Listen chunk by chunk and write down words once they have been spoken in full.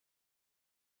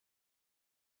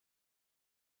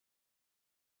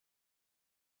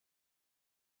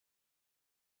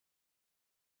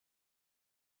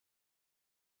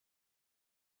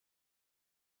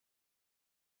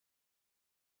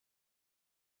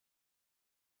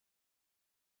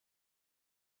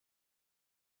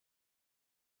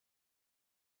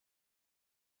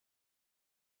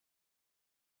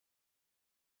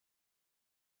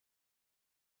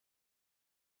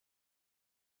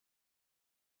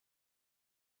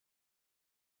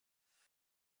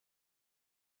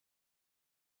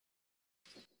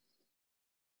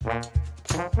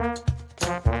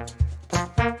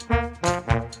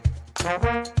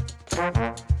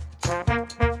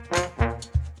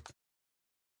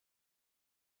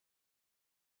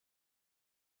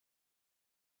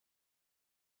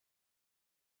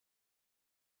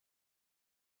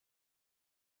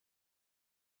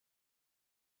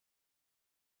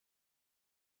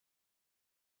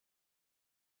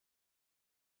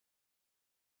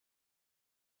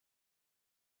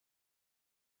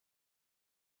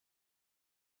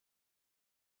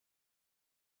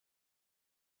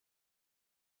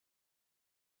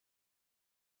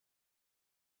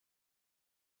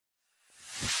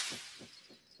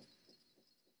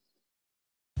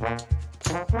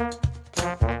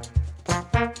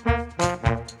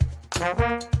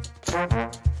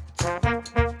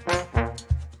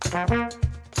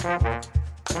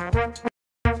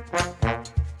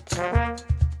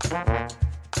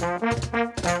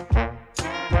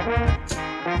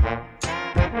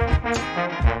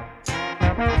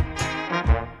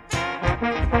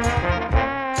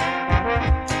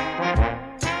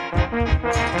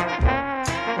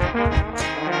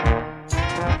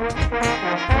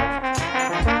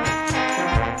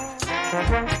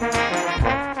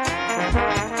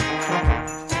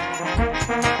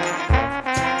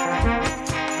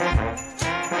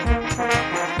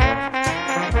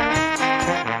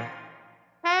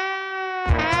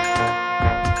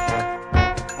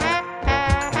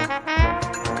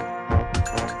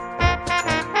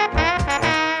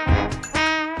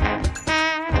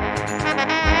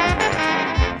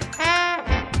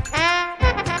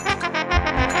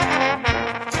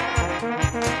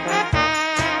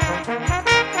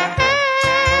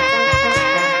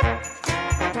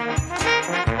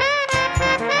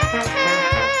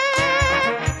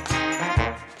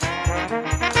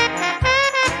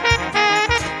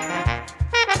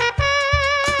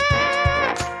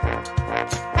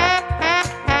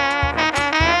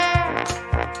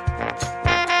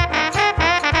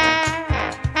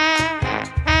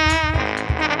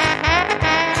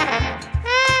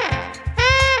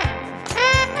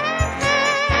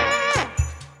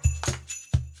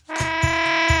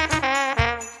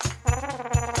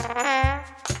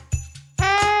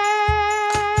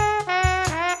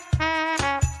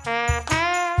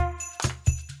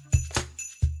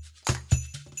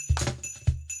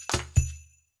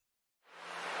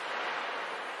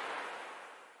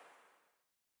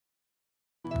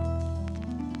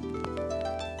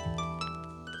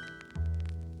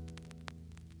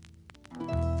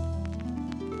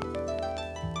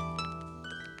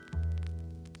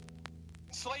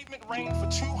Enslavement reigned for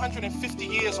 250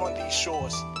 years on these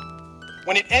shores.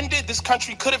 When it ended, this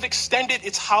country could have extended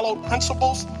its hallowed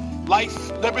principles,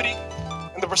 life, liberty,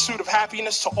 and the pursuit of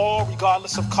happiness to all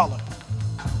regardless of color.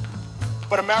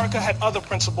 But America had other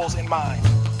principles in mind.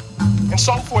 And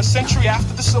so for a century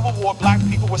after the Civil War, black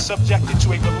people were subjected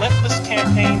to a relentless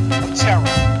campaign of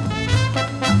terror.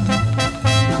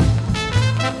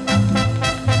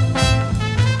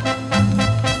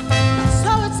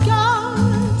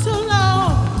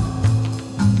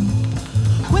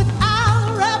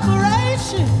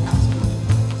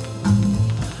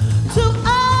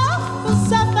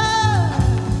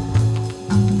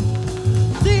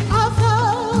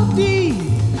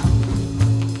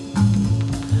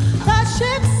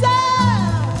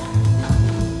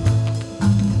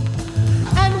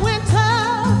 And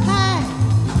winter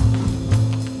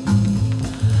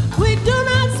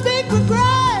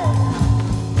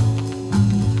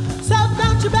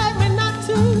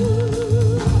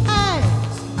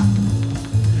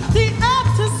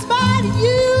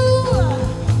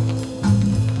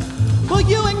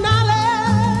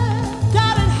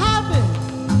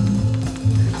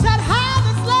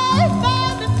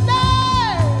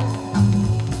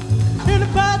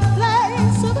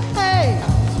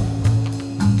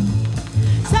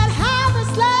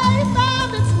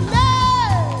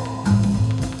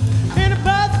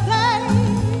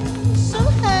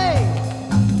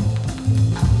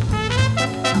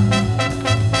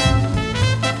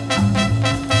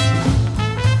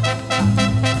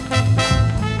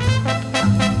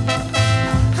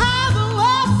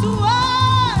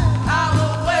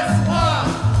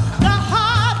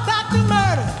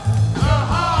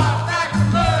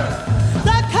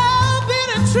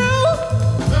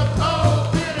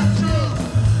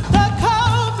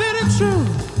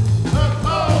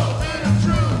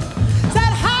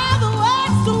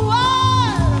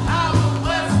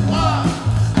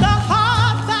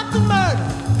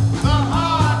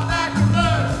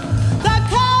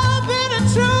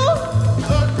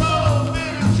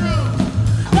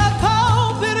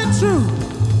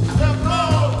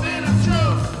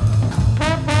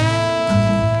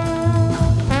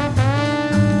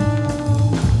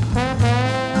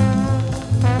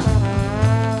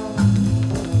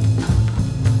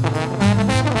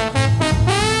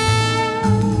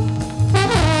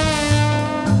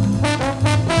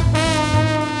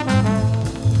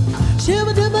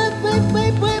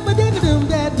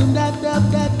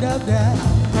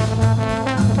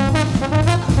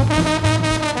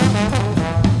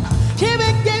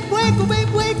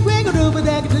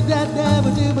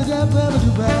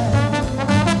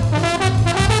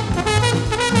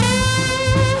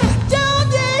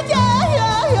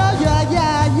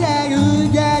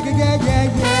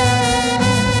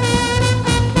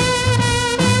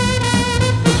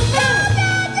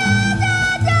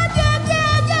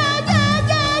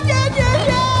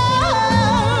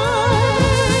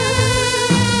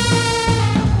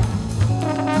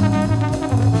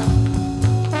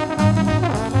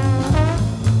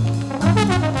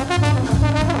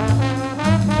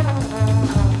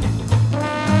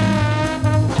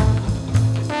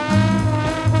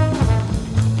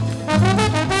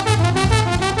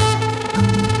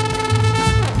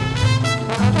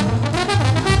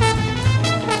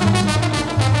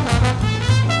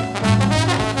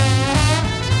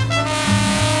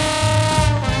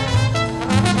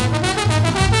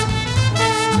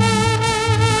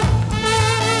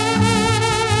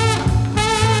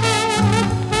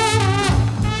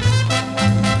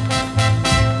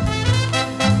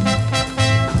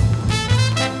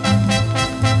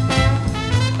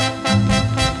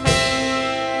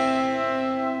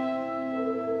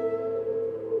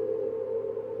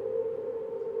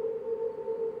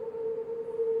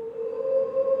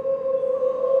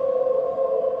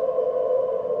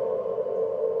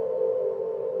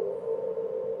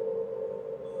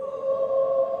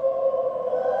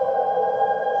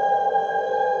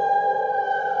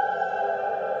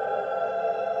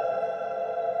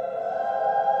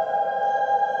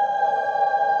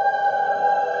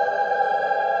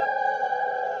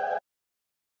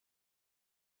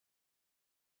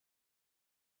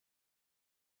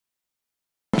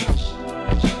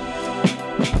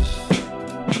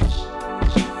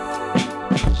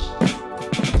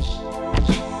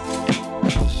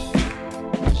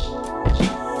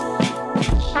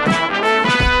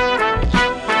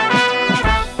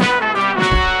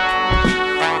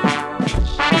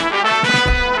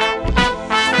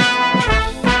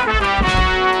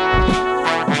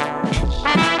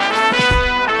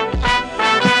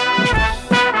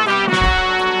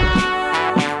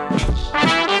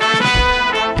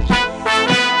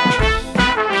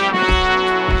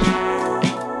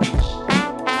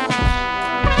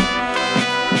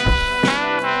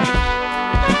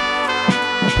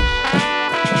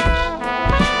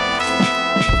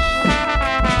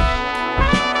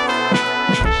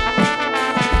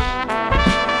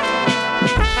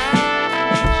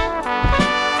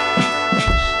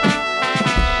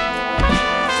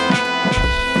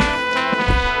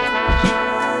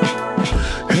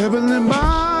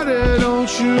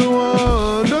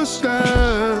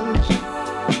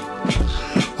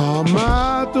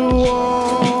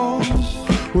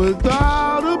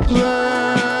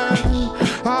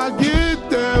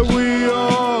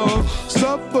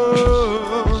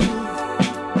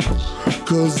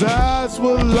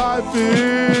what life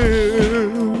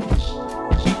is.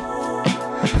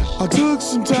 I took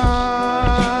some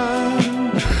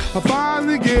time, I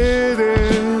finally get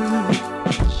it.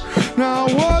 Now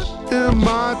what am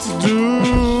I to do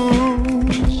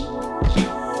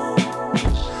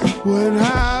when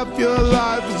half your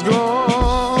life is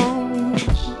gone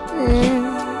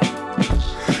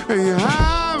and you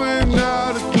haven't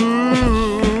got a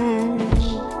clue?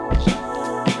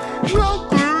 No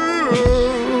clue,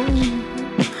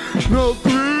 no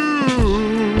clue.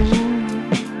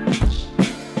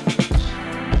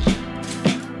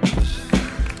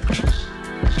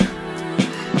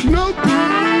 No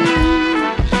clue,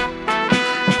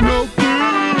 no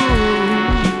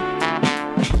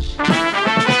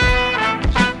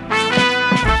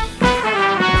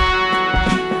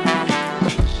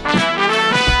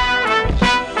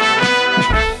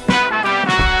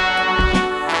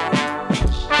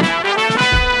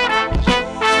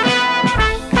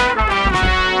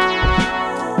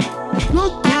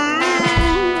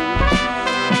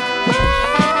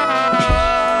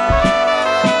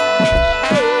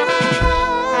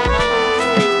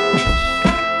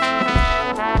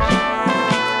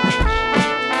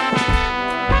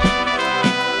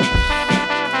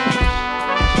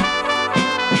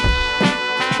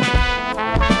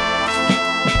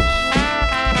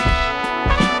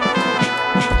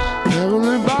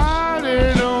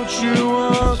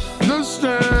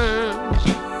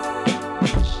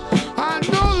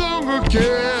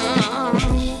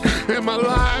and my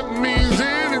life means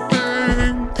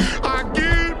anything. I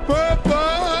get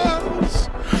purpose,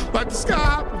 like the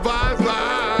sky provides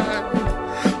light,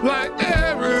 like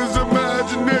air is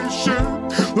imagination,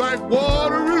 like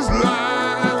water is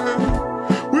life.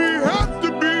 We have to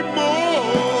be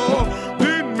more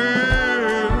than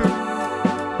men.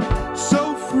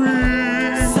 So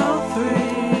free, so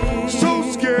free, so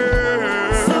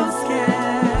scared, so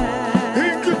scared,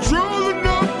 in control of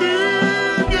nothing.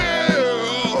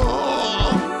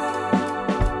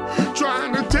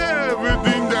 Trying to tear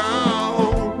everything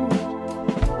down,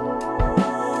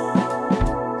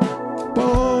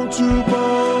 bone to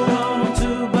bone, bone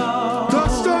to bone,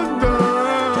 dust to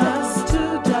dust, dust to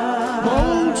dust,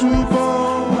 bone to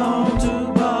bone, bone to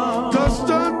bone, dust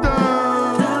to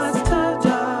dust, dust to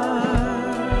dust,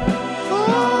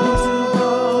 bone to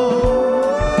bone,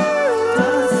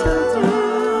 dust to dust.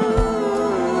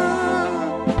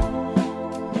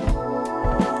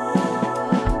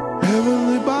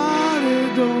 Heavenly body,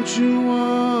 don't you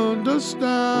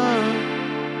understand?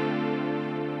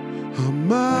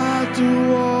 I'm at the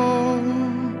wall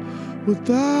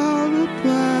without a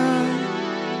plan.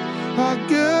 I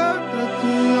get that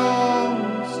we all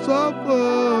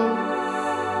suffer.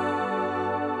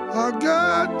 I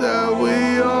get that we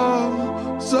all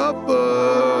suffer.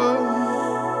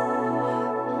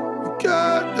 I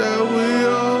get that we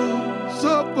all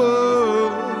suffer.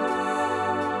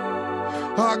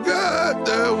 I get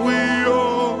that we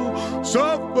all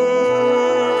suffer.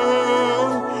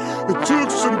 It took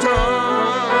some time,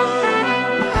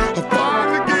 I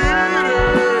finally get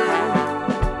it.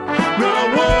 Now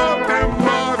what am I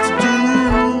to do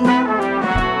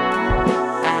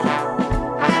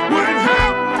when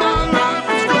half my life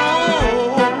is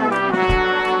gone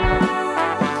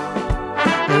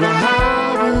and I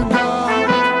haven't got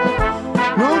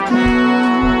no clue,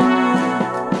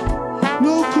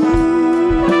 no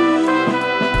clue,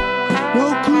 no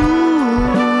clue.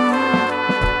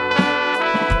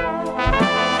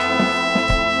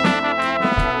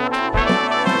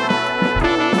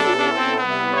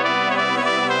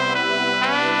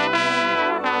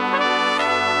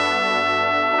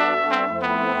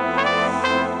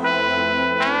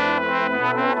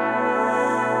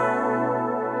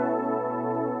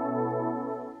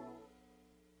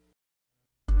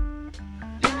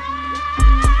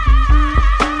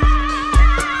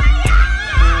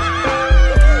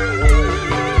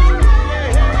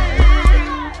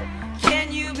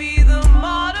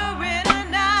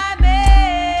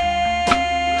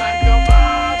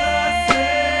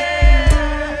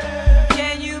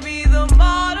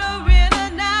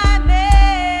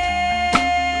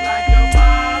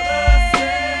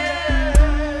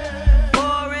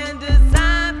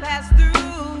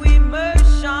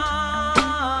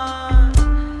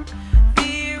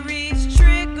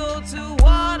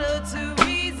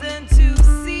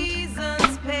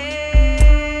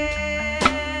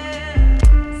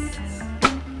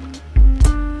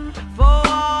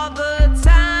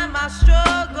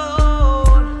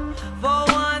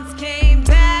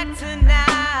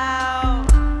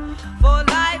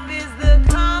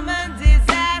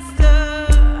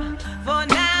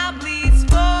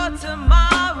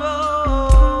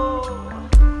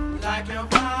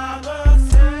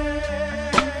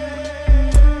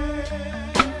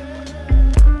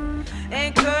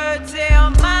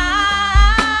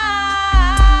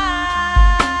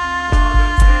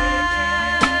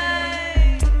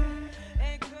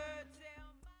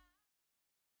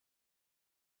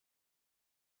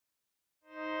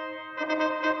 Lift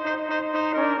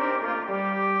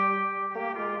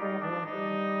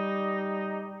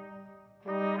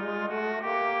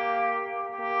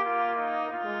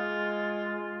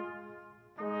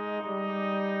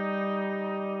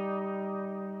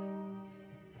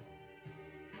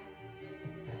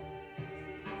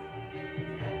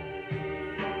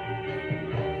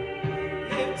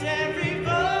every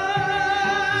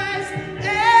voice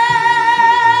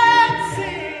and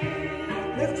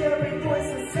sing. Lift every voice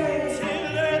and sing.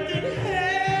 Till earth and heaven.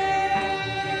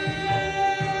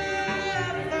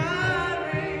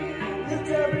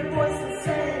 Lift every voice and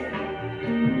sing.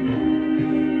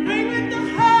 Ring with the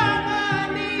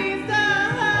harmonies, the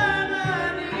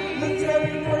harmonies. Lift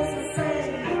every voice and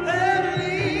sing.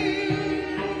 Heavenly,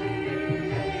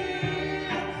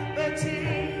 liberty.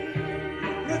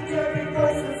 Lift every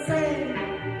voice and sing.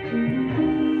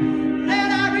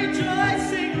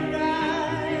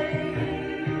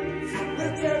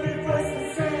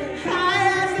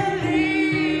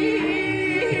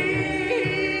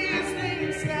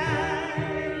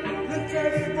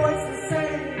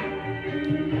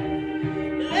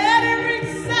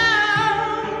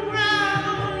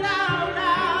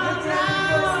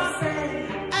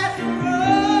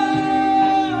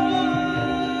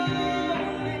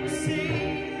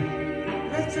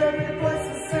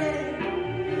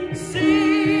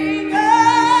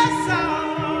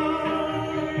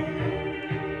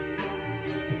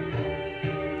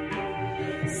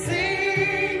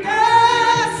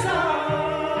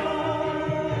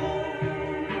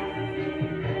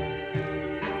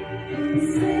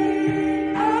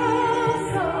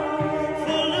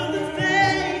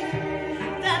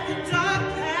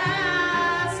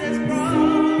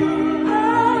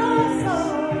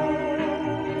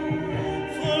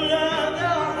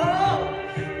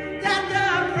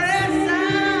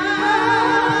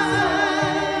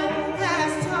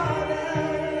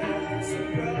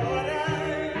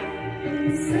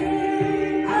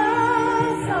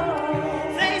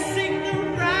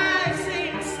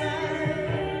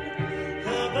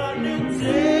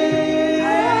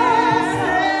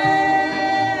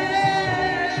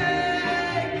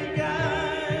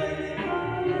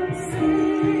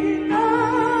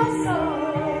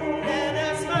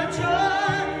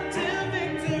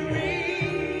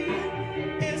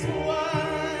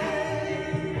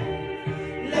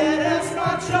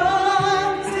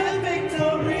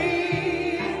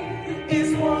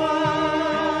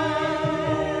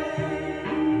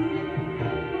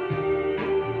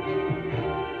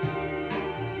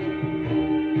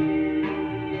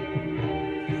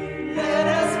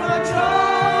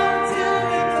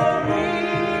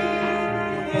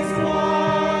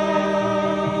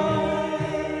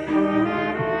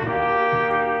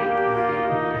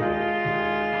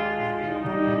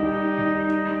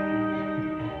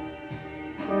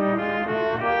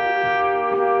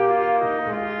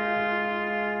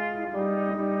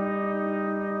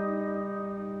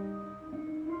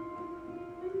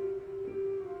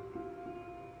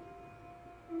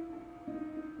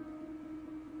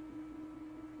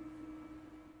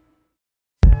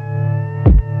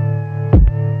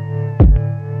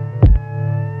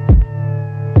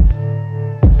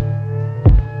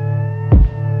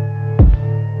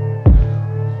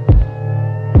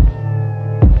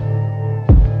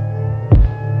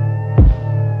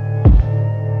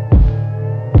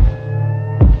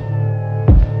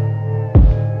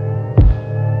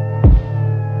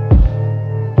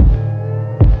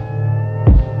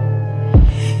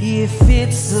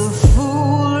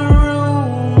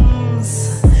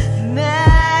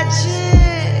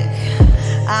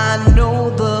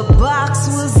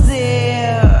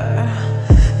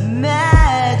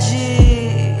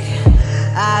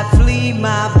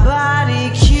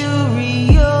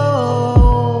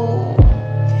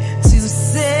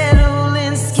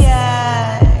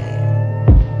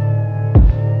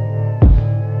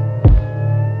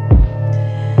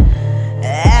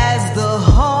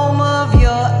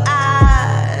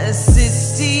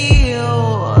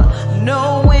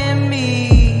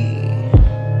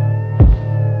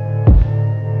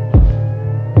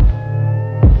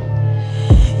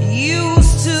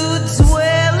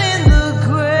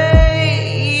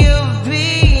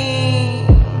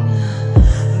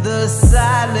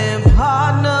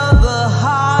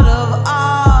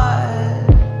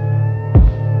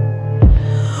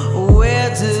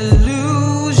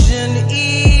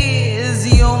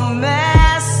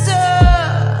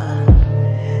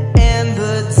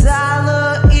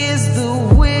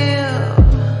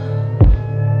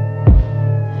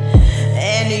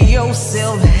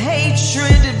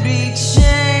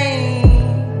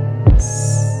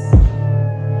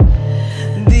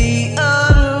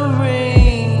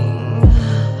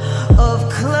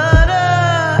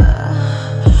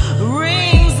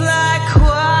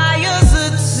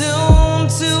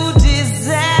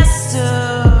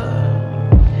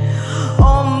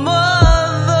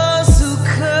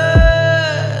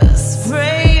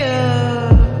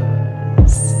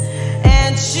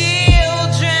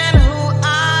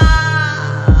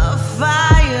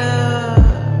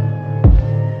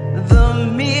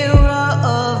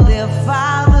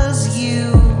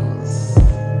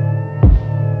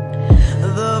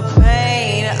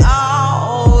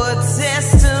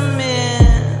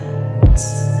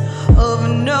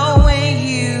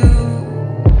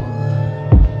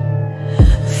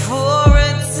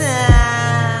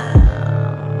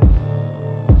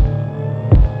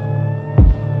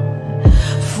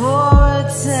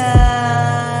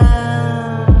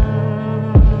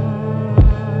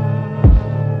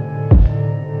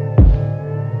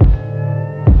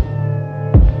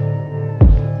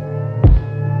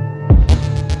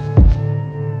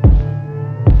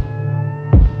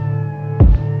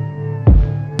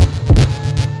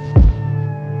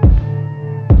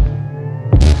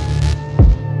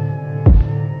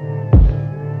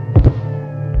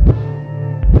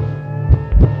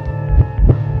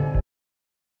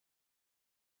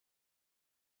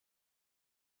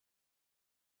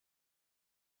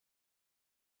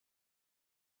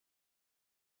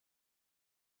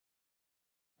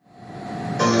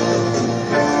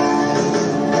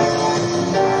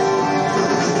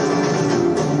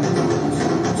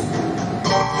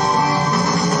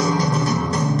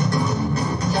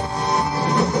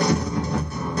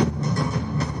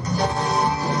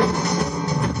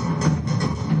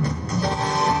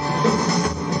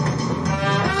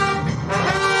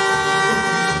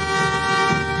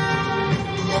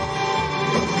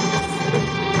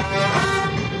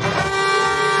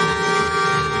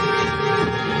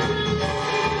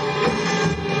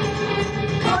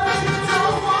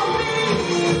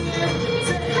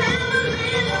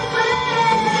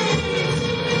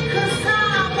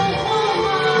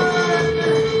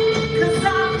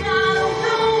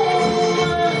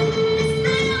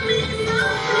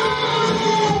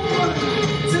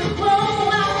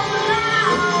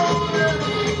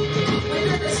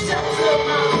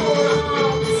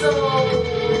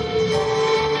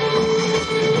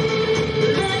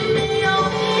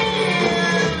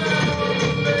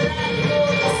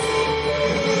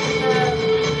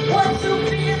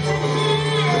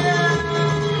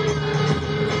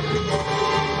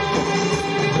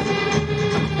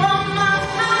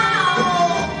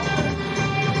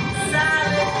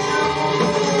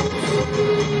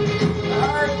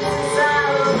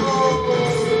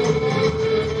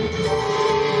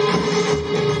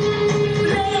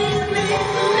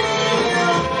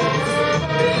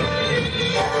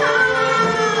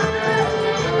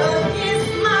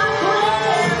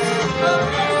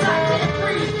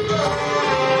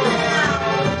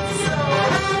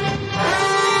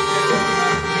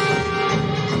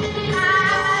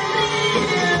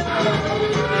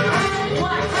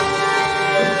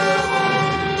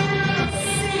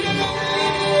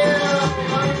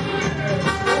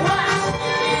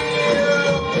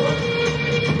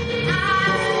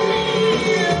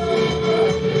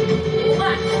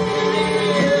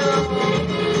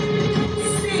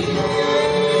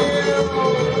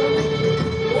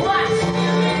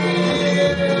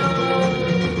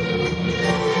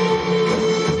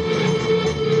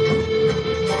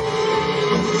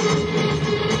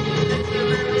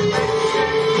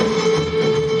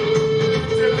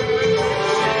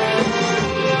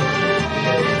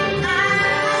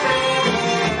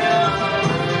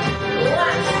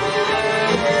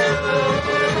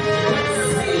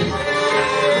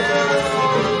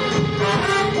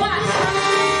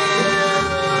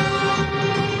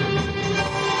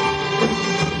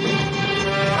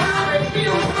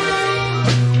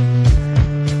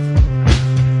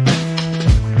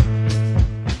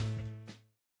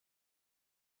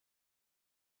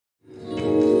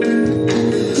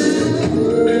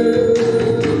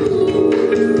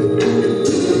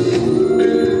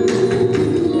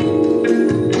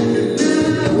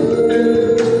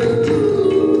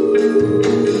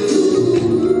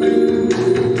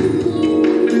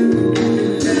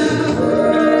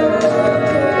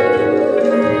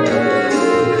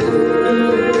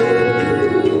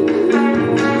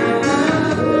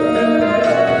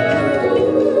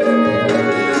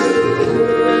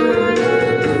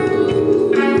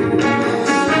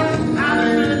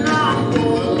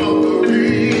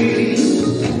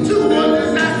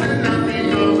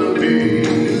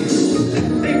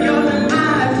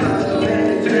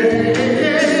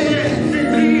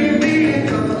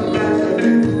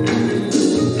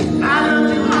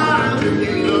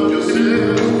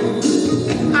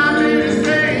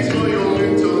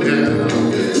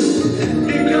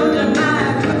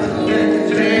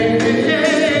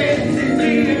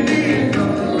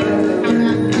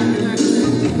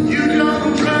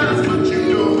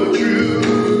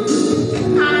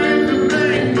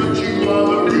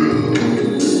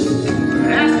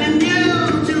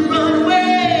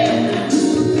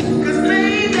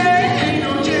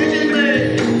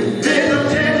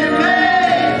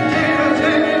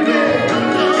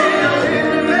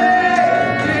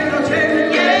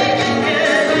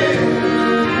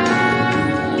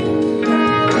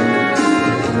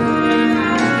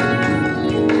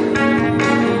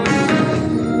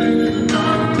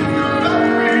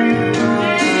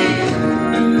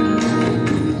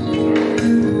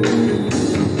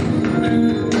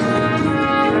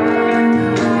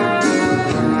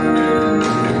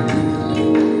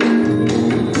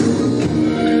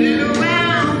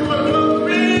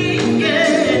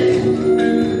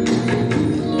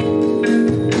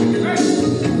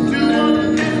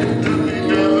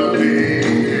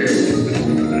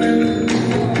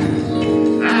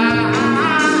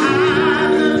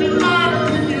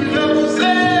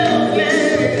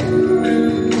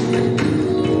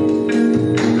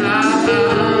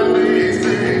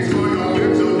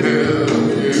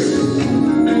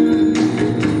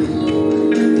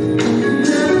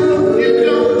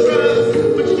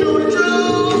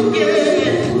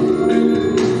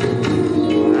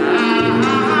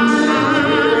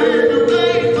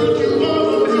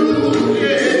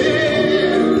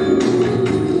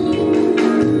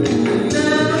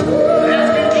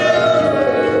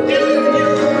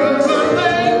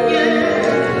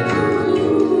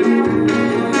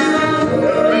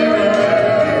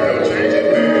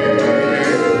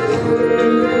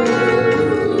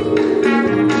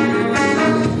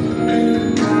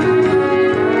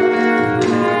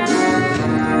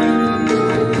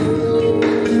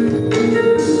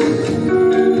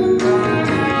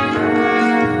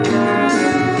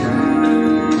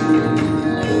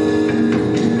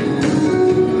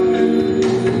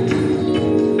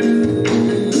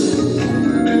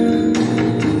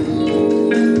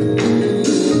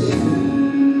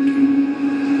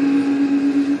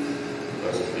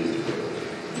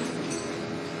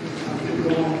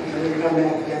 young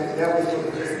man together. That was sort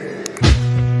of just it.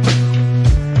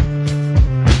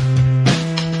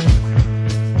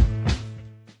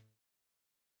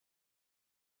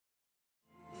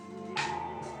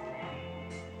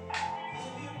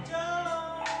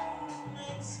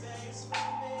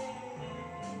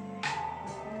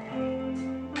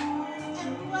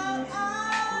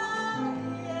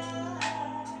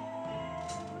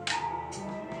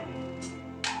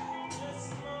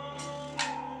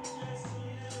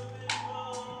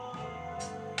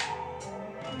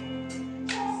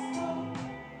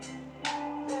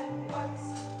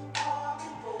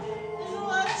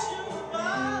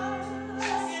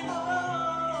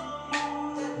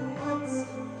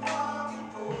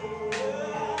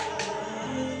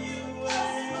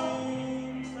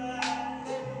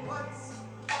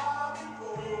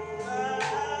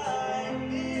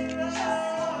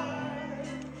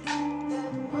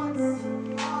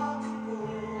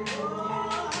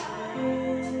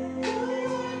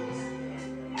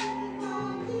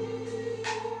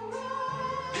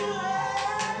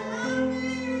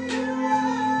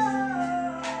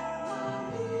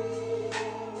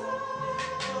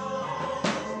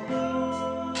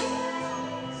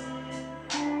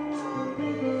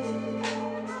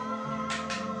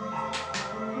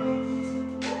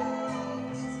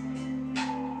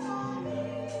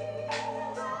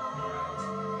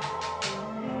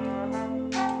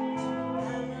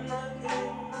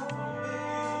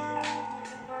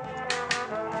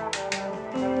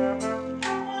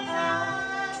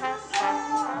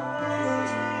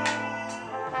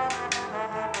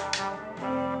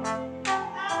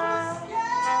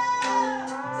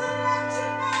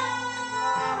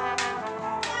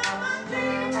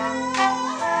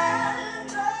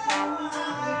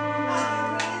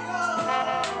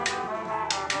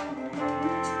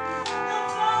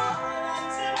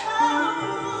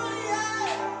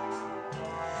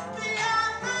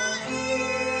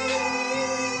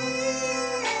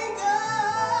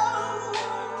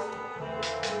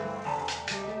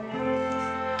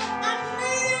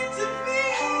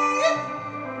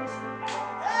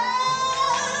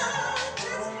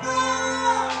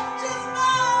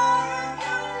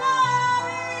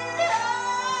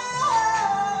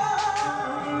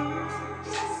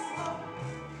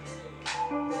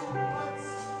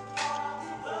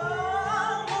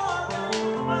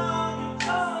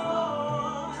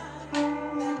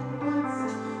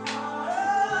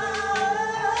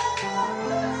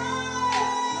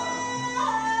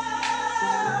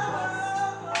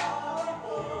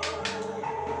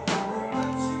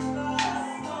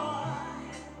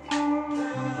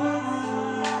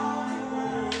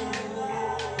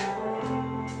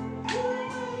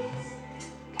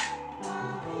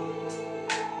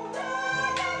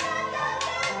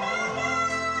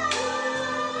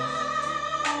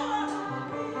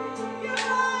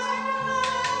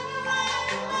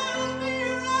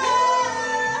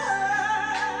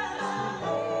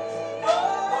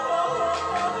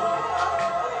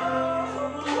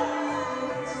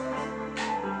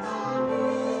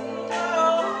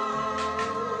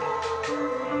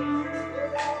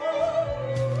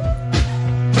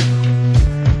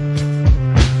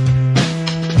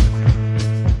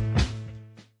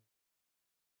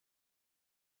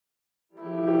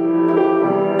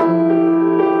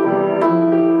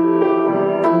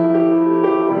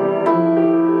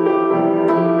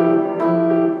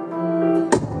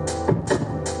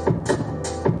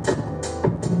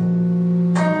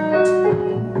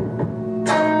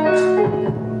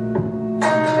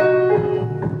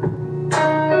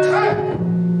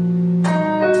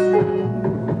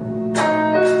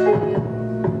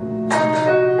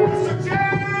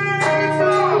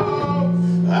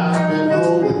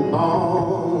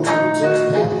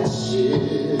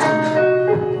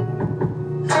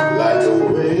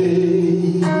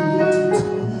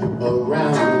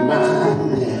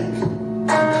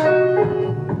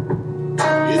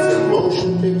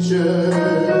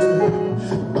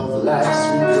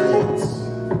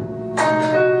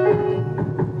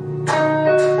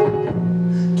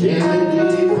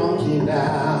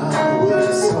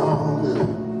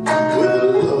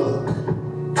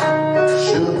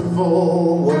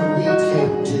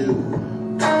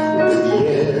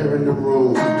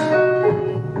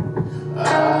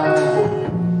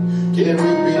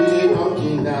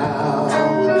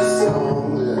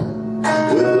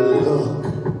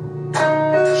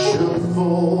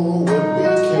 For what we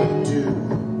can't do.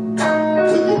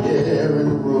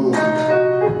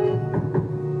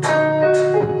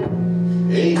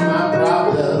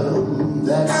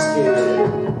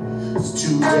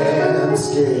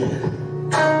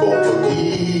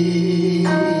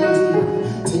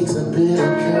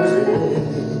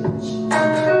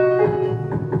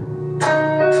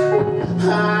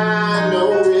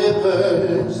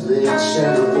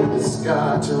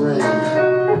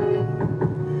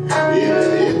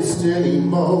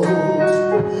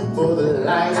 for the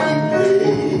life you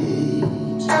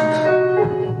paid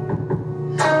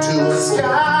to a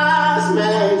sky's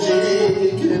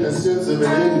magic and a sense of an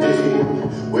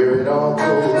ending where it all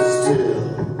goes still.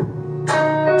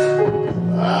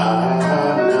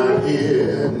 I'm not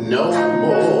here no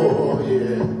more,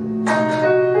 yeah.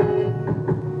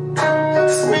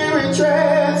 Spirit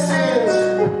transcends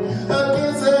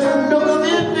against the nook of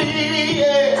envy,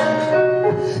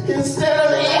 yeah. Instead of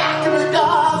the act of the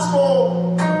gods for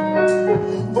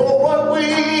what we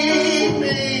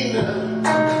mean.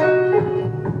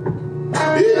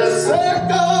 In a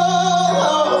circle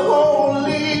of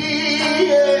holy,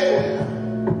 yeah.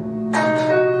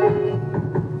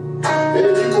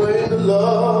 If you claim to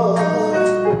love,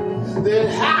 then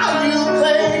how you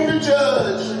claim to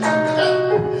judge?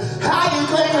 How you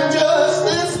claim to judge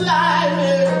this life,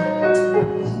 yeah,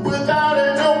 without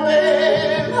an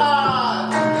open heart?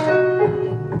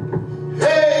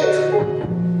 Hey,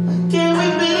 can we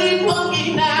be funky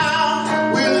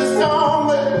now with a song,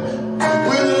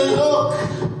 with a look?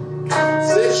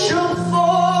 Say shoot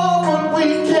for what we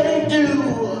can't do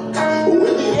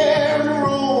with the air in the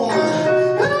room.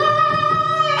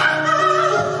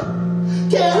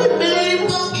 Can we be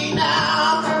funky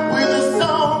now with a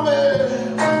song,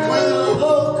 with a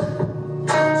look?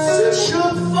 Say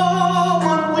shoot for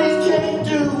what we can't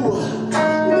do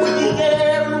with the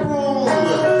air in the room.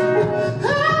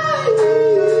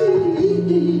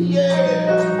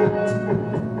 Yeah.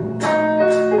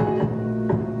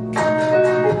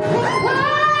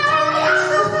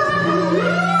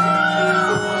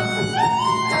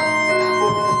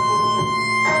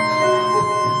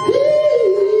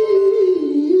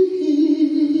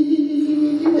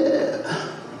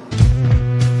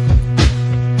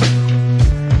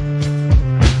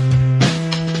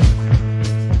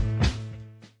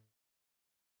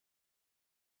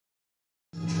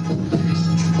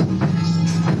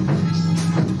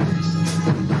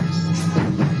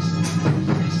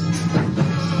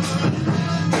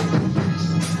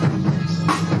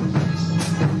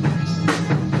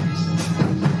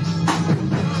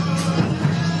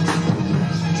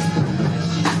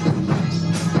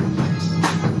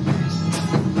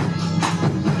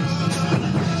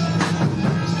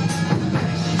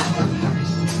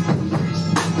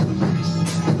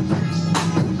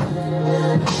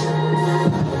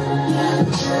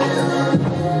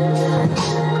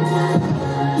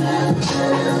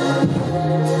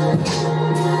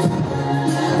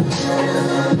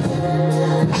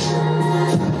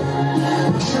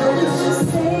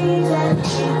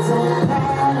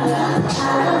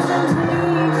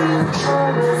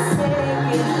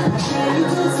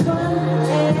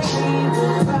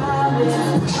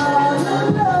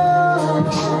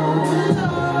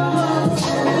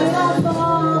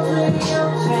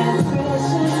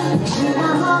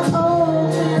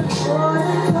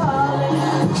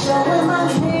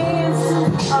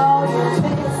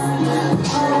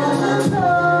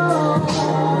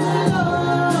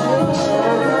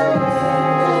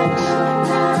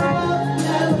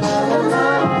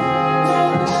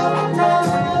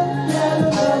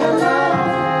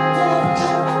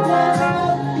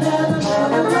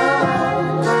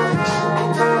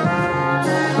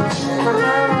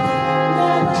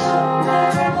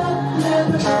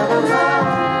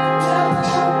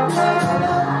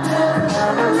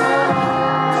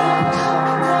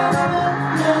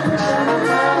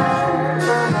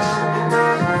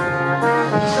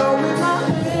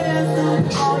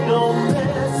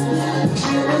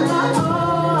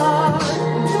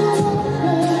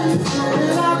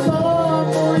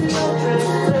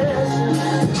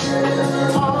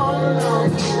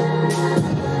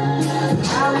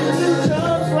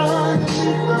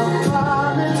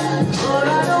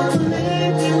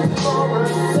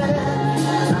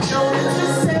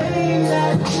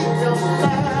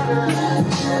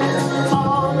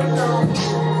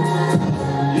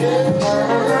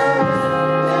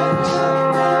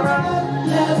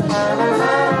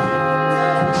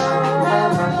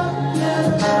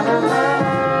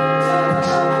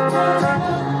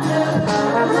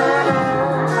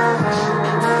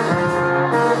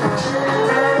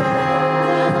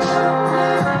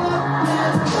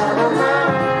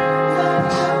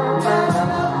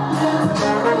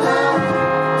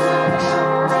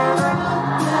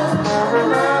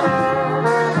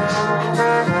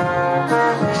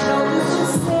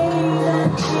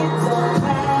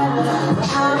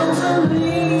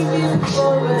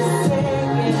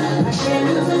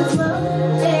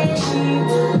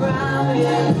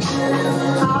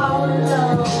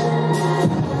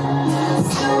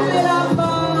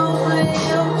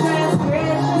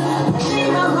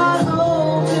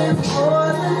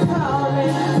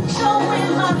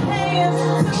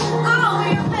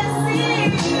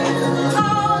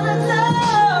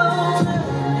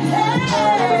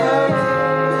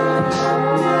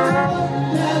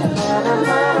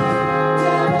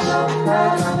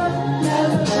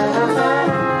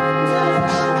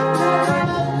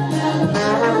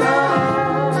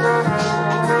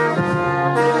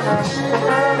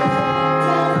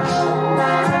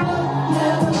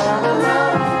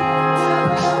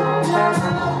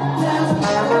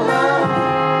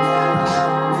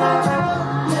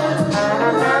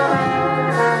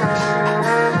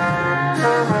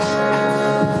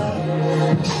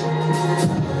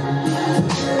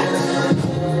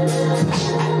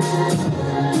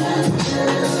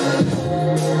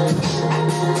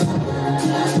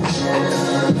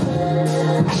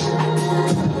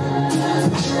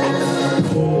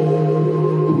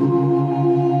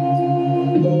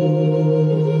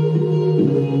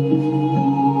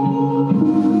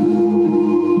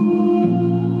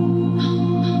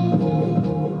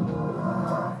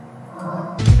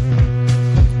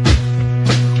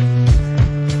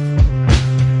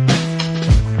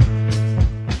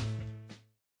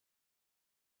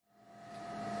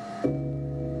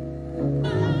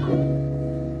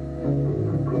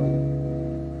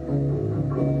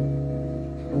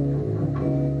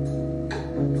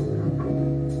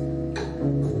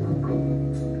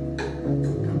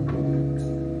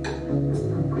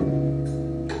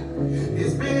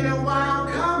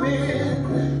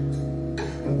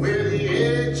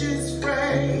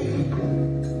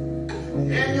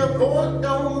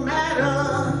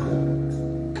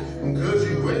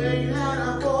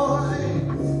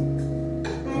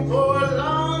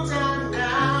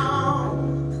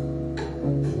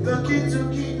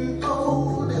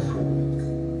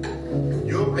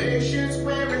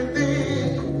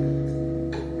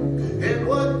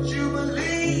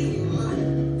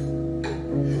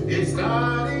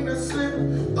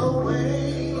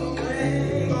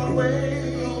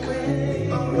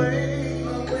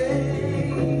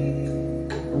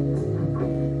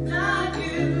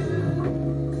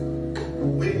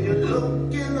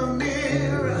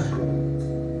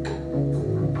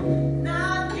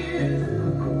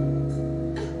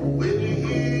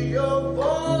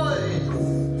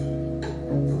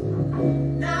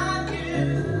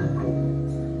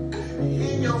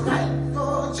 your fight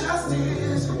for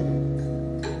justice.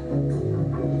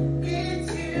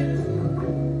 It's you,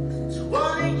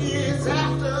 20 years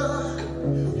after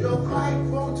your fight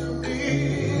for to me.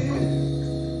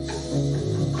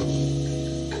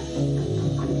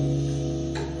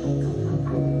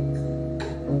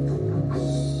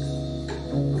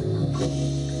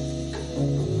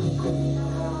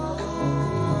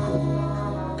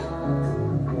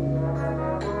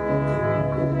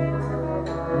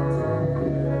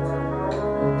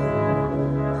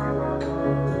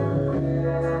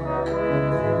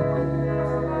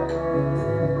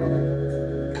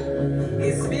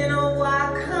 It's been a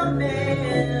while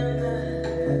coming,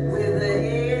 with the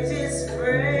edges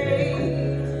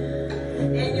frayed,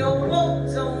 and your vote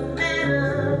don't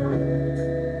matter,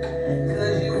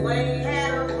 'cause you ain't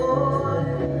had a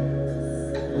voice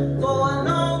for a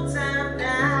long time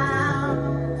now.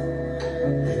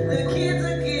 The kids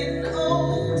are getting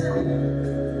older,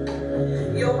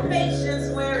 your patience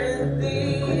wearing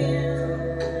thin,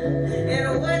 and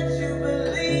what you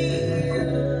believe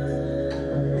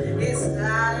is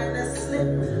starting to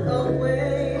slip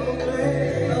away,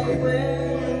 away.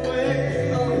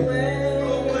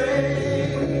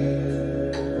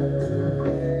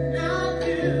 Not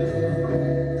you.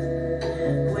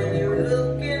 When you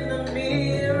look in the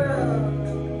mirror,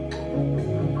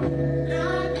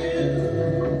 not you.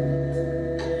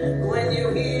 When you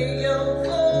hear your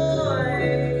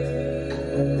voice,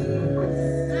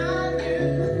 not you.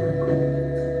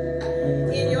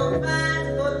 In your fight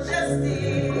for justice,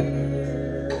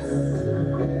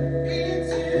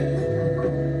 it's you.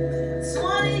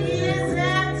 20 years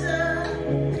after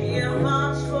you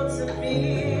marched for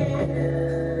Samir.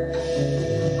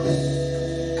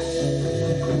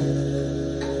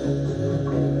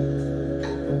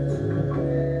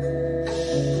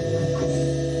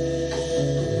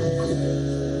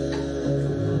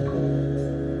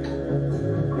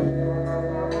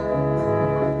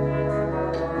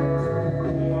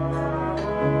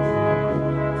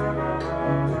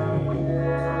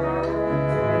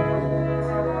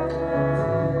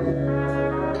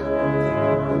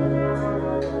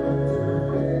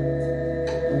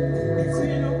 It's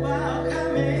been a while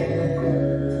coming,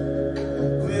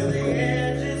 where the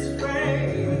edges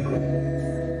frayed,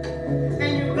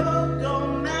 and your vote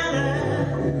don't matter,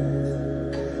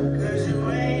 'cause you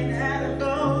ain't had a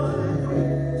voice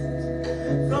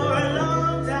for a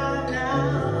long time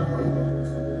now.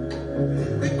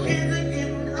 The kids are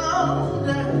getting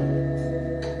older,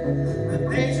 the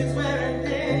patience wearing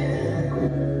thin,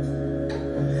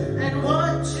 and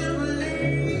what you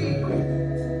believe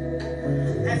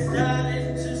has started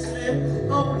to slip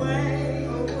away,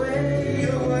 away,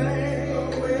 away,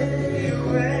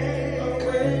 away,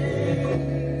 away.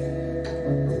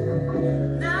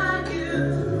 Not you.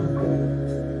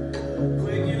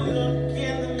 When you look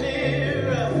in the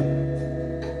mirror,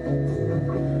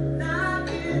 not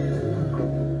you.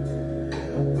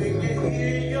 When you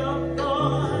hear your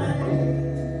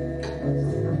voice,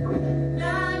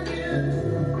 not you.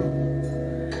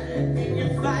 In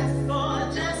your fight for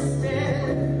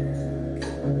justice,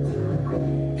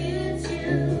 it's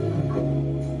you.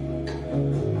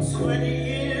 20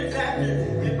 years after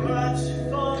you marched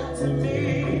for to me.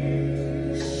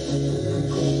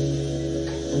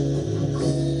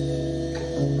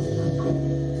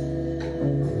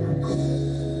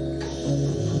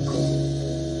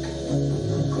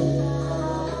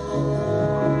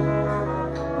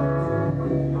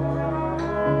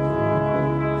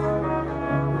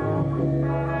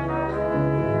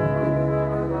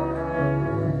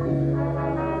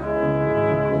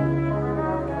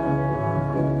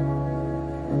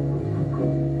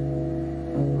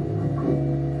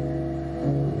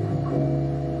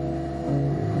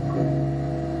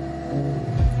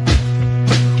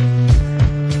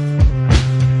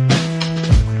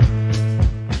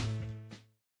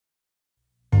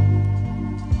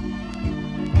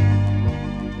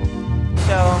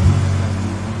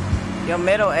 Your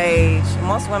middle age.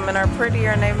 Most women are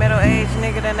prettier in their middle age,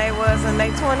 nigga, than they was in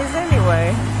their 20s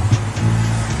anyway.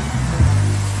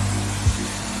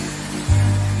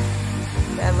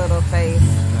 That little face,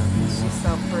 she's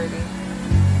so pretty.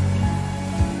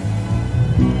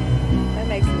 That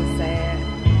makes me sad.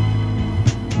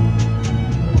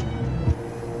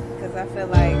 'Cause I feel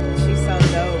like she's so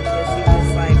dope, but she was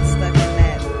like stuck in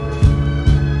that.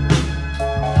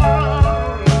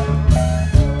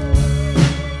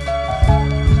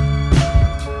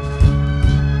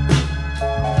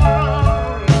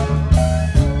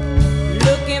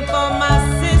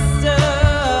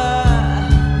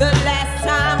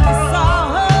 Time we saw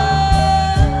her,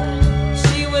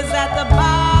 she was at the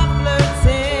bar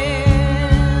flirting.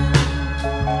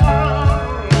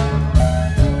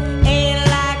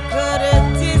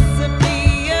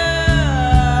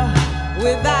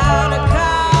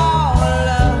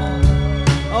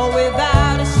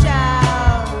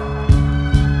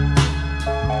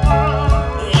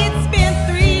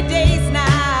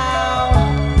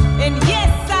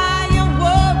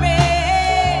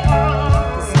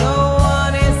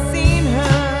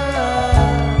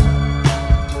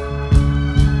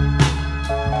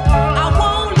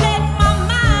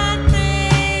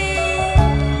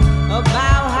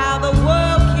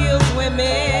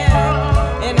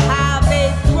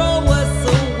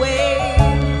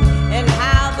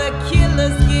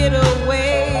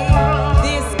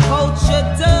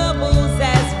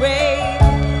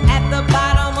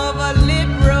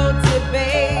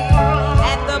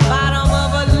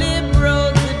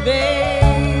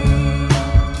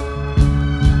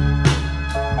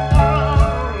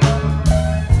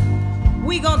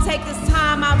 take this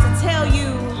time out to tell you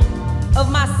of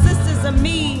my sisters and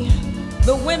me,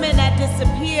 the women that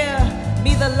disappear,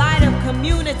 be the light of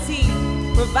community,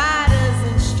 providers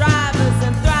and strivers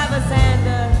and thrivers, and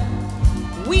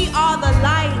we are the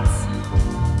light,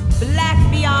 black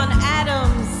beyond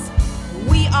atoms,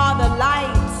 we are the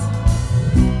light.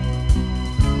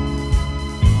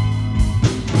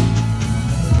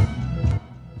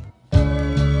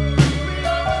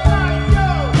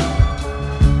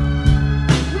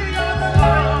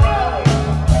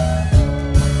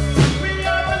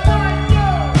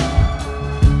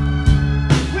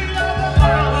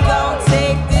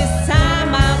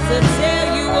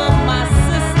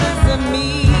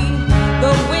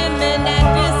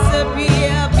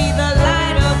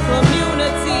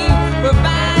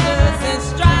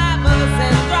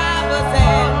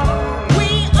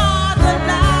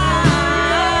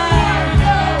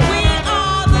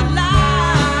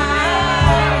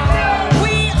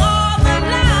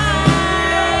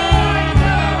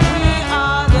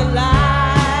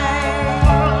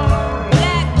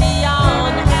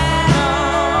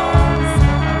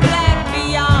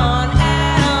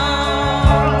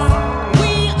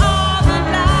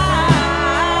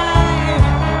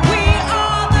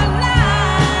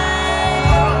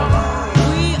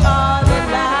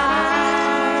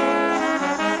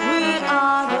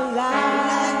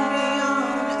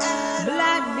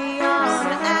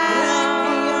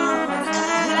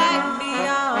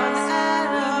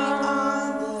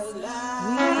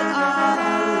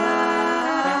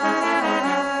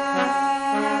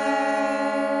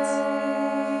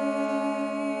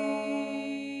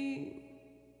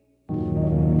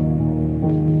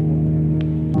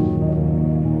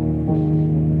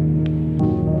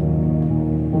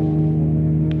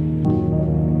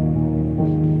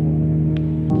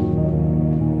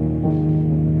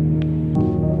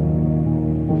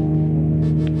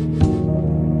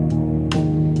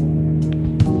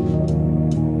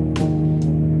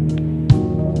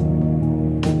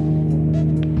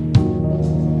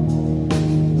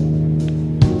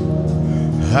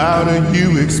 How do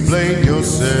you explain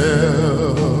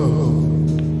yourself?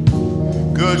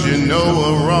 'Cause you know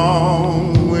we're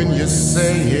wrong when you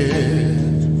say it.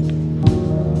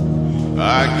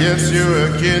 I guess you're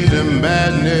akin to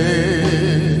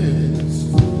madness.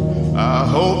 I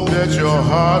hope that your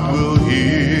heart will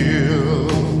heal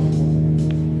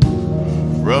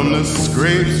from the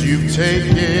scrapes you've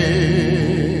taken.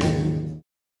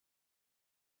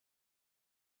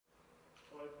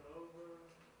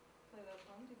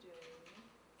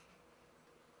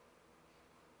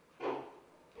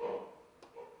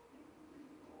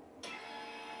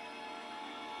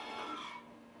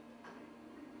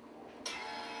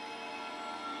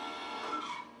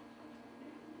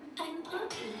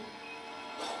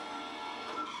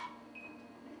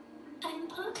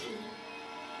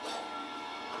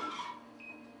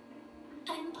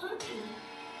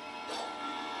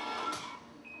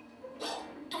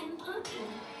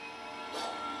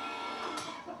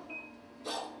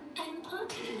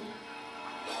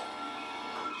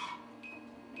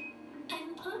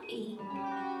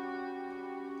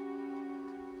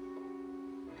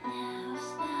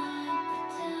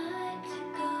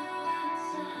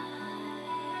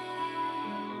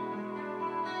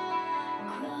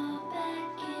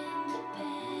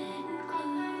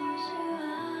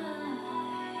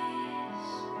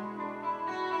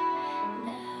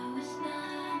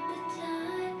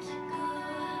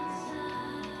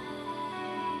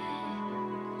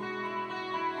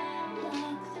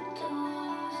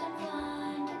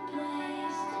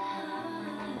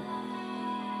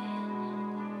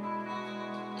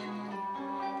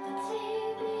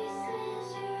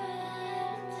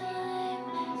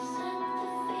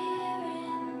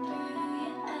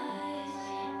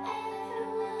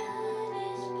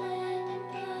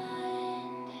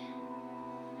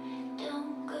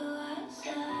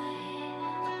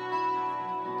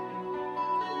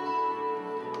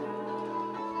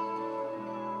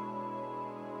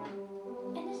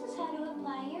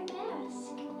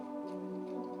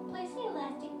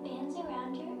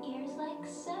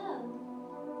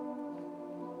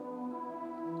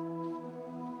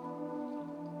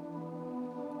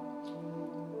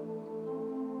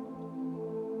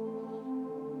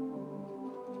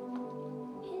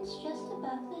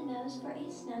 For a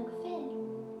snug fit.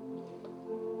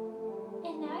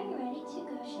 And now you're ready to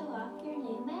go show off your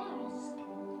new mask.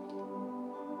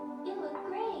 You look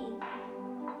great.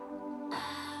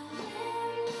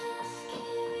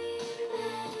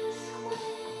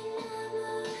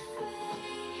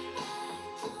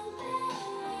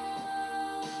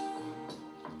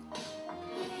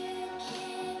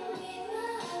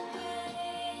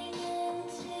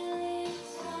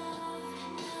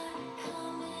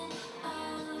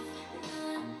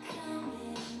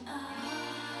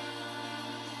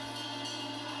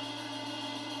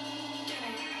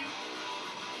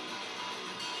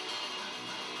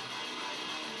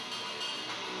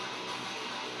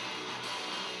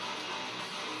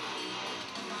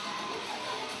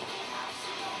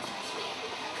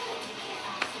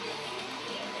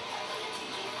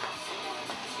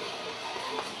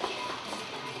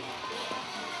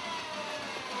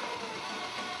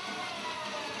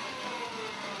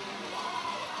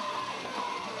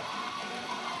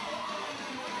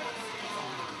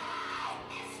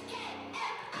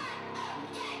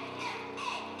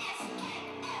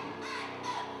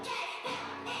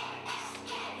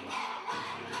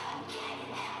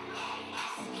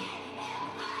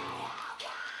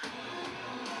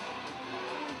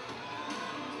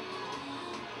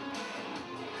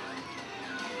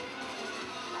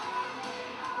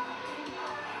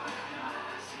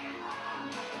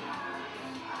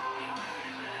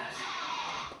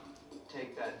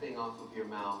 off of your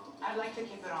mouth. I'd like to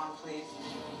keep it on, please.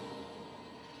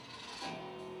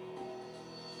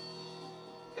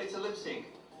 It's a lip sync.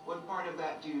 What part of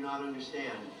that do you not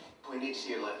understand? We need to see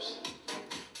your lips.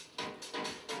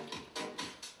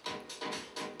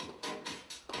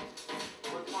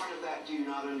 What part of that do you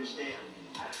not understand?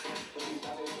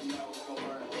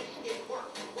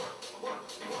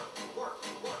 Work.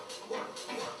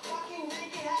 Fucking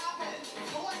make it happen.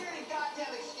 Don't want to hear any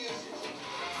goddamn excuses.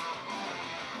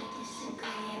 I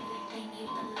disagree. Everything you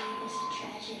believe is a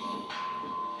tragedy.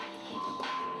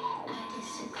 I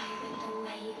disagree with the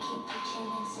way you keep preaching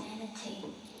insanity.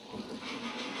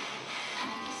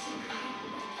 I disagree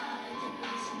with all of the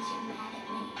reasons you're mad at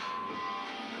me.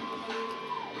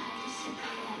 I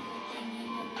disagree. Everything you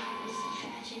believe is a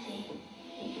tragedy.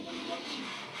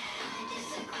 I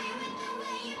disagree with the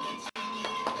way you continue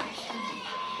to pressure me.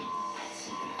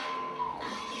 I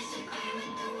disagree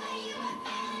with the way you are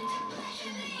failing to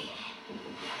pleasure me.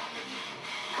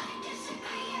 I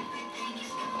disagree. Everything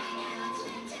is going how it's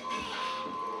meant to be.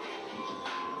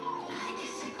 I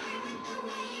disagree with the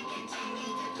way you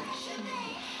continue to pressure me.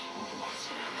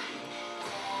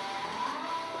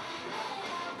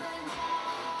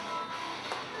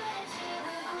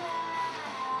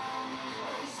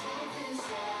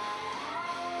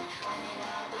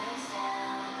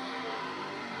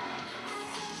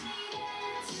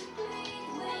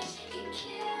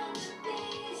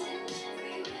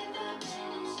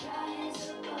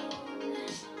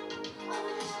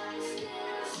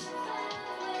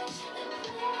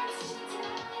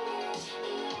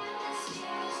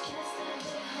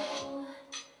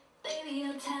 Baby,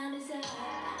 your time is up.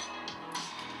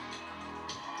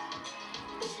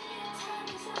 Baby, your time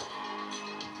is up.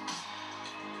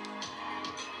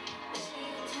 Baby,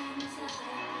 your time is up.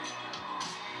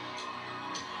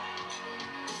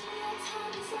 Baby, your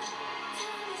time is up.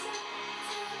 Time is up.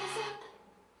 Time is up.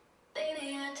 Baby,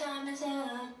 your time is up.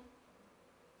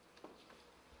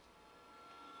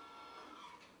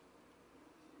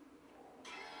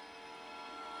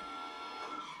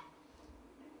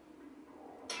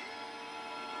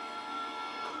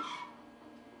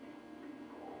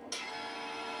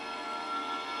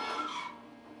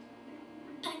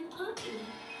 I'm Poppy.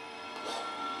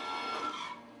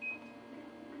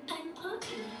 I'm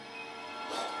Poppy.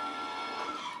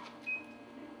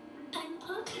 I'm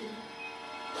Poppy.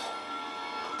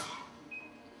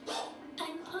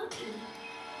 I'm Poppy.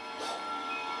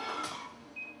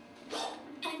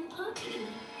 I'm Poppy.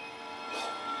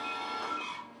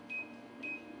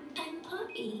 I'm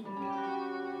Poppy.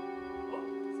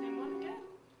 Same one again.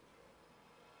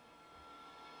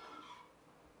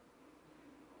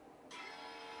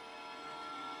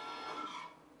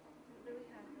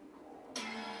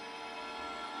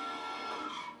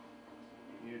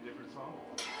 Need a different song?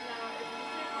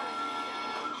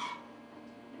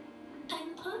 I'm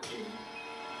Poppy.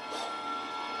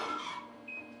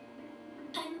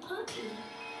 I'm Poppy.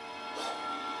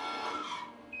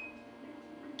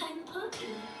 I'm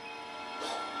Poppy.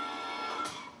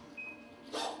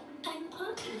 I'm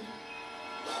Poppy.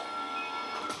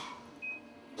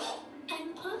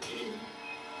 I'm Poppy.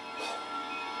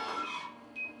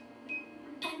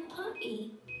 I'm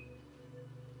Poppy.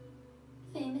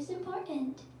 Fame is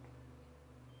important.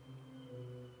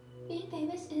 Being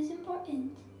famous is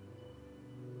important.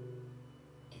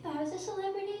 If I was a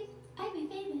celebrity, I'd be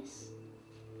famous.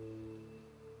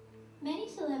 Many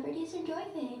celebrities enjoy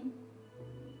fame.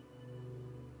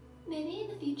 Maybe in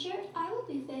the future, I will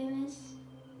be famous.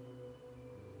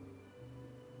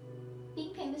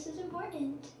 Being famous is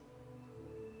important.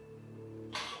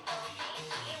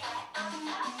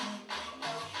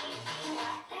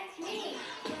 That's me.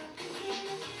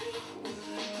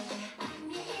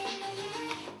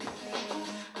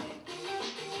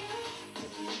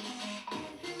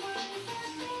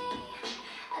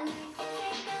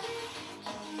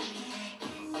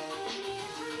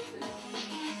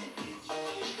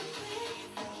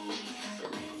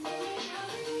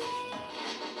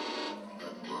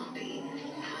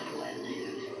 How do I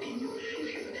live?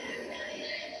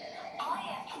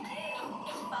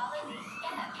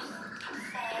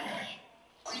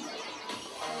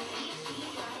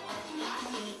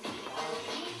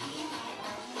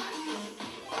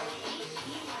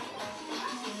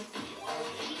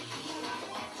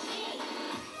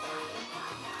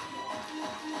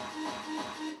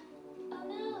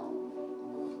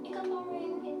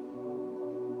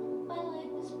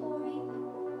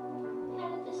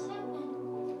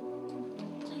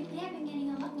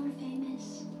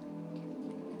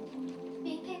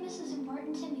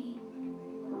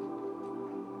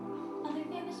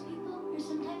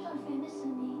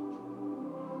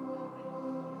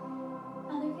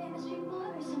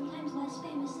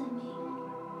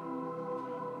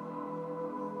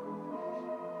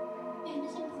 Time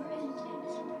is important. Time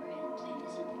is important. Time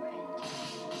is important.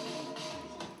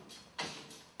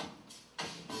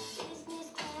 Business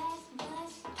class,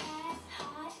 bus pass,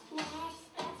 hot snacks.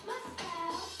 That's my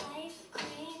style. Ice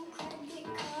cream, credit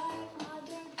card,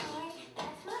 modern art.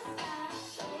 That's my style.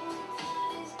 Soul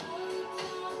ties, gold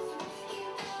tones, whiskey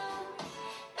bones.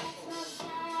 That's my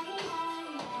style.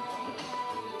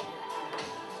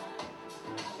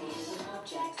 Puppy is an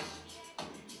object.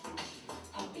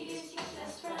 Puppy is your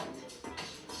best friend.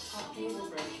 Puppy will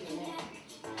break your neck.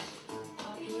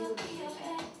 Puppy will be your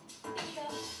pet. Pick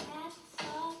up that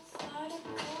salt, start a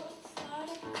cold, start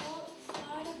a cold,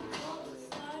 start a cold,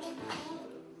 start a cold.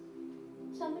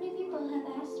 So many people have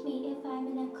asked me if I'm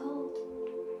in a cult.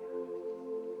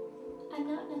 I'm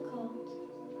not in a cult.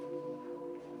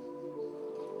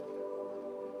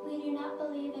 We do not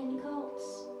believe in cults.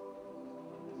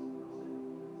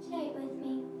 Say it with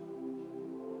me.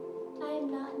 I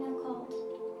am not in a cult.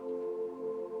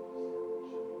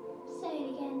 Say it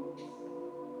again.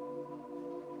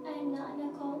 I am not in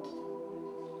a cult.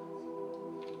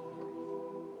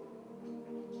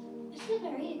 This is a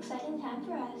very exciting time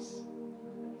for us.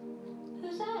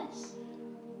 Who's us?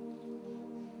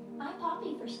 I'm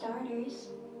Poppy for starters.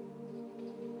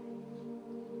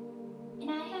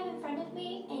 And I have in front of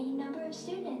me a number of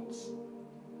students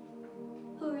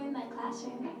who are in my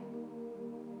classroom.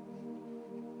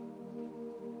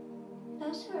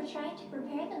 Those who are trying to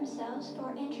prepare themselves for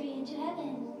entry into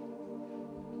heaven.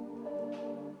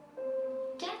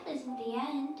 Death isn't the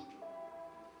end.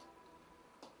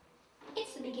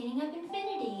 It's the beginning of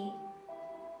infinity.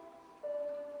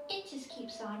 It just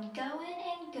keeps on going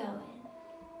and going.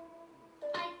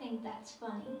 I think that's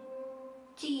funny.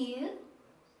 Do you?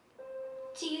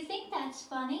 Do you think that's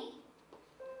funny?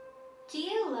 Do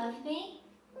you love me?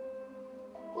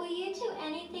 Will you do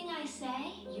anything I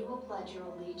say? You will pledge your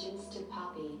allegiance to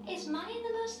Poppy. Is money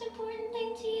the most important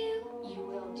thing to you? You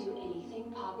will do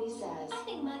anything Poppy says. I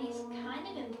think money's kind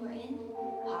of important.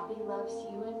 Poppy loves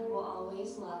you and will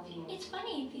always love you. It's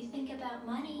funny if you think about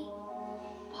money.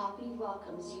 Poppy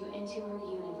welcomes you into her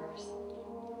universe.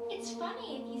 It's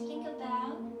funny if you think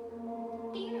about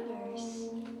the universe.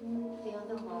 Feel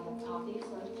the love of Poppy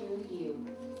flow through you.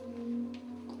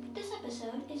 This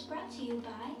episode is brought to you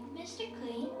by Mr.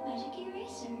 Clean Magic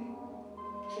Eraser.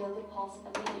 Feel the pulse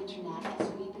of the internet as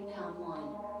we become one.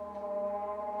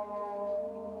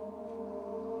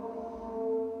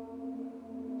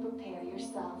 Prepare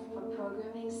yourself for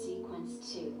programming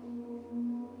sequence 2.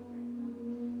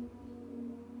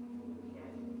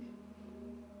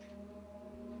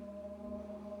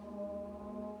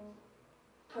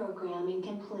 Programming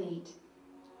complete.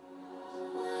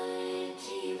 What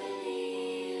do you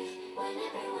believe when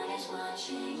everyone is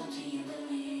watching? What do you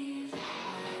believe?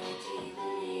 What do you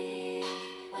believe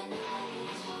when nobody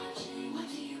is watching? What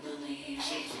do you believe?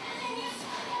 Keep telling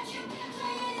yourself that you've been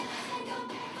playing this and go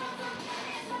back from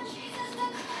forgiveness from Jesus the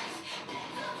Christ. Back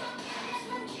from forgiveness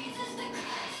from Jesus the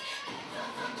Christ. Back from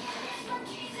forgiveness from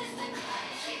Jesus the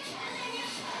Christ. Keep telling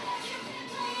yourself that you've been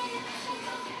playing this and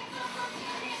go back from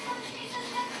forgiveness from Jesus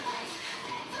the Christ.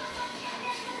 Back from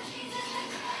forgiveness from Jesus the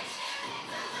Christ. Back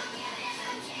from forgiveness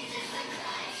from Jesus the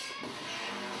Christ.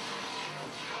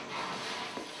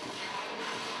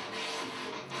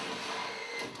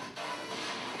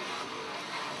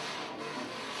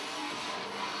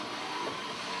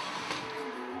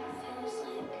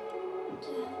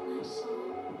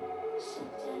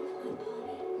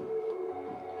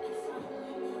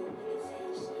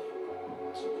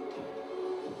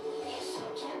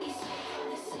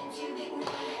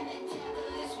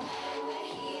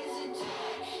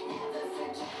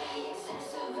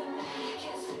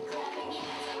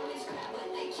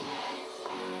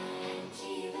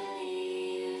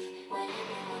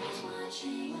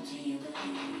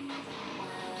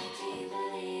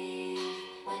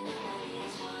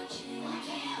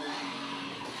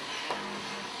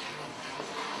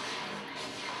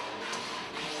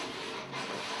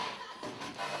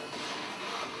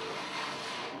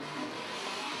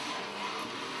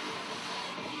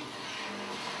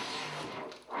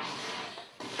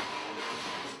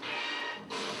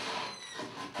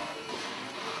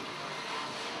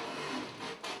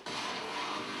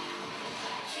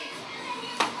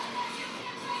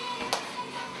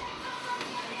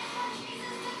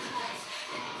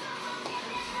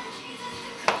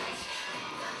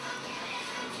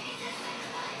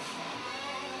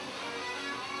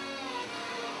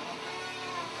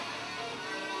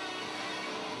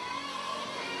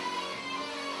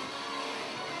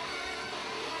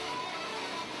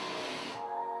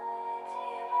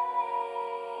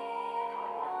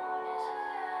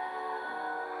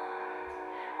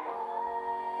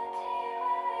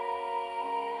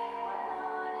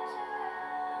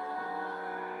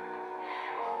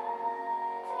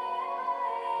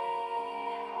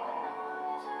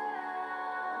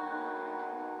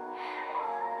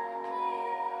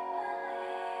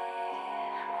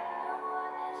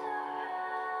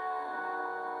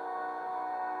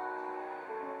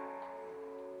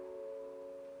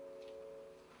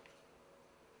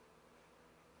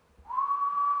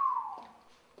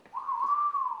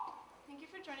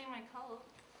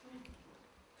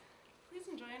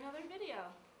 another video.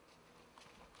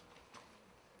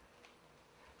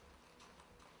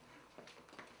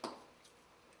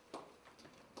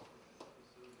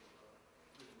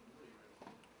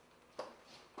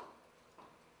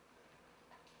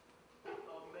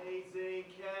 Amazing,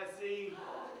 Cassie.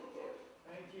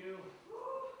 Thank you.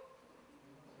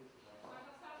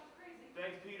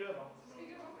 Thanks, Peter.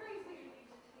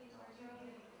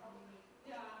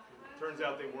 Turns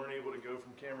out they weren't able to go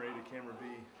from camera A to camera B.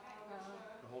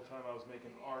 The whole time I was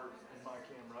making art in my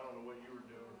camera. I don't know what you were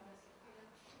doing.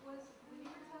 When you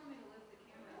were telling me to lift the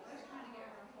camera, I was trying to get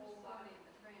her whole body in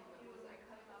the frame, but it was like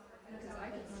cutting off her face. Because I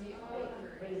could see all of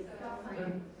her in the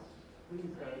frame.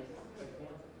 Please, guys, I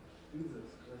can't do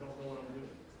this because I don't know what I'm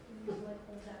doing. Can you like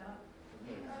hold that up?